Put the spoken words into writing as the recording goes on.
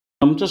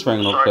I'm just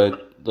ringing up Sorry.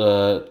 about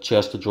the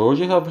chest of drawers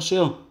you have for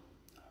sale.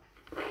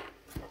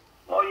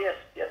 Oh yes,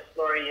 yes.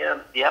 Sorry.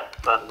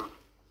 Yep.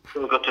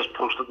 We got just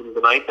posted them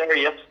tonight there.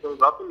 Yep. Still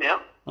got them. Yeah.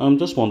 I'm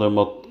just wondering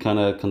what kind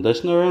of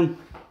condition they're in.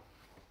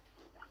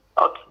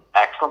 Oh, it's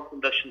excellent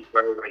condition.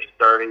 Very, very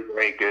sturdy.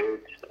 Very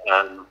good.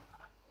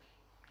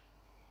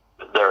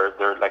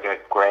 They're like a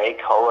grey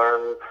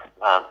colour.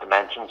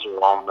 Dimensions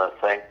are on the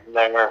thing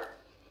there.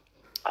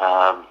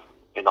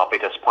 You'll not be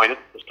disappointed.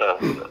 Just a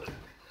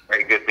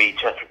very good wee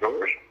chest of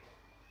drawers.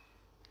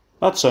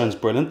 That sounds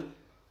brilliant.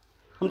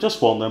 I'm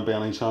just wondering, by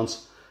any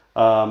chance,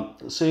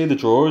 see the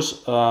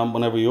drawers,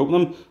 whenever you open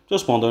them,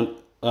 just wondering,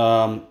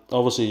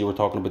 obviously you were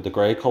talking about the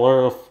grey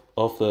colour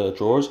of the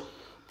drawers.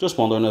 Just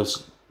wondering if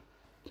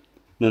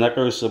the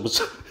knickers that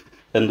was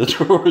in the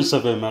drawers,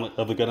 have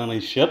they got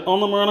any shit on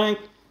them or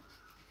anything?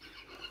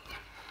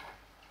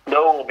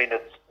 No, I mean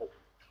it's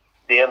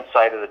the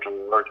inside of the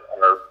drawers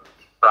are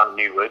brand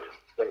new wood.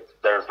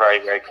 They're very,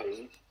 very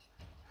clean.